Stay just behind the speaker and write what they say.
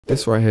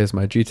This right here is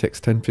my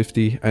GTX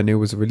 1050 and it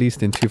was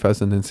released in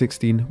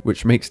 2016,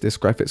 which makes this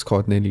graphics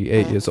card nearly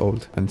 8 years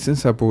old. And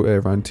since I bought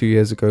it around 2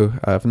 years ago,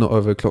 I have not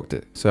overclocked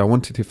it. So I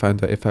wanted to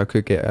find out if I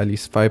could get at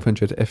least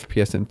 500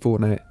 FPS in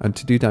Fortnite, and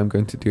to do that I'm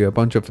going to do a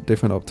bunch of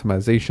different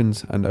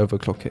optimizations and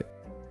overclock it.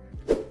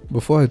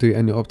 Before I do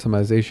any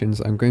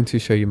optimizations, I'm going to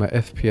show you my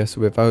FPS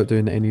without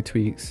doing any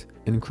tweaks.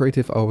 In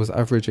creative I was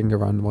averaging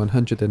around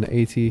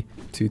 180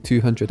 to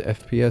 200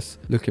 FPS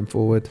looking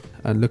forward,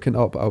 and looking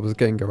up I was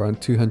getting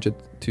around 200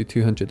 to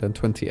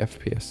 220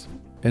 FPS.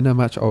 In a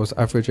match I was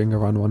averaging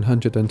around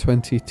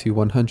 120 to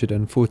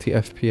 140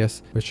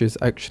 FPS, which is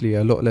actually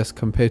a lot less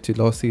compared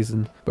to last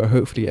season, but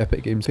hopefully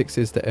Epic Games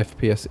fixes the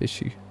FPS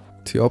issue.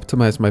 To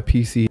optimize my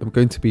PC, I'm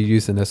going to be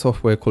using a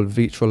software called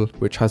Vitrol,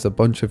 which has a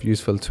bunch of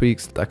useful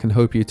tweaks that can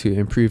help you to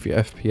improve your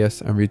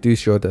FPS and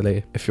reduce your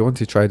delay. If you want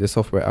to try this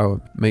software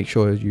out, make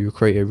sure you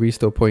create a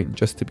restore point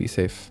just to be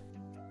safe.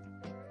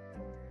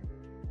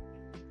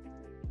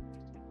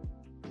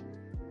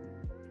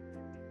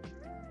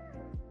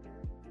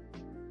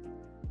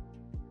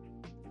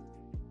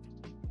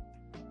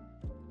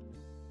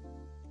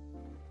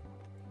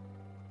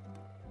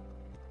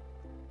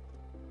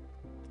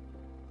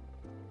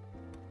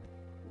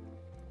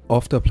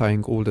 After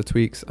applying all the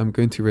tweaks, I'm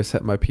going to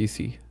reset my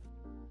PC.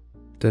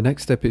 The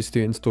next step is to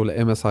install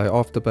MSI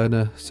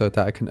Afterburner so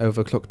that I can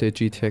overclock the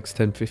GTX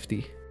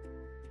 1050.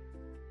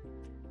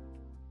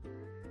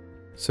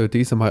 So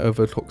these are my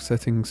overclock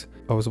settings.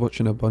 I was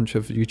watching a bunch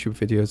of YouTube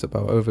videos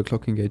about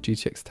overclocking a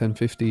GTX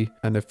 1050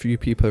 and a few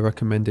people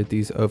recommended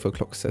these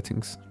overclock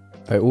settings.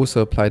 I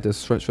also applied a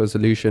stretch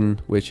resolution,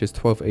 which is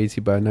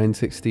 1280 by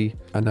 960,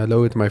 and I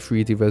lowered my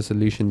 3D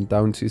resolution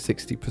down to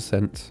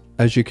 60%.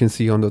 As you can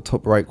see on the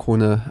top right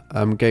corner,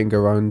 I'm getting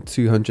around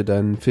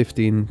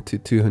 215 to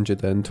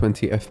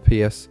 220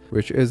 FPS,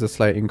 which is a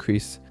slight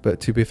increase, but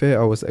to be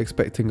fair I was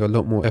expecting a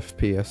lot more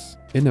FPS.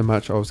 In a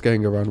match I was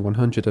getting around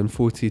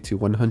 140 to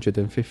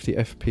 150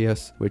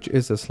 FPS, which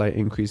is a slight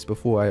increase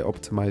before I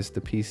optimized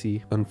the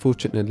PC.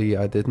 Unfortunately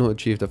I did not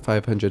achieve the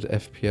 500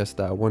 FPS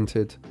that I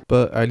wanted,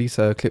 but at least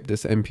I clipped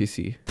this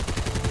NPC.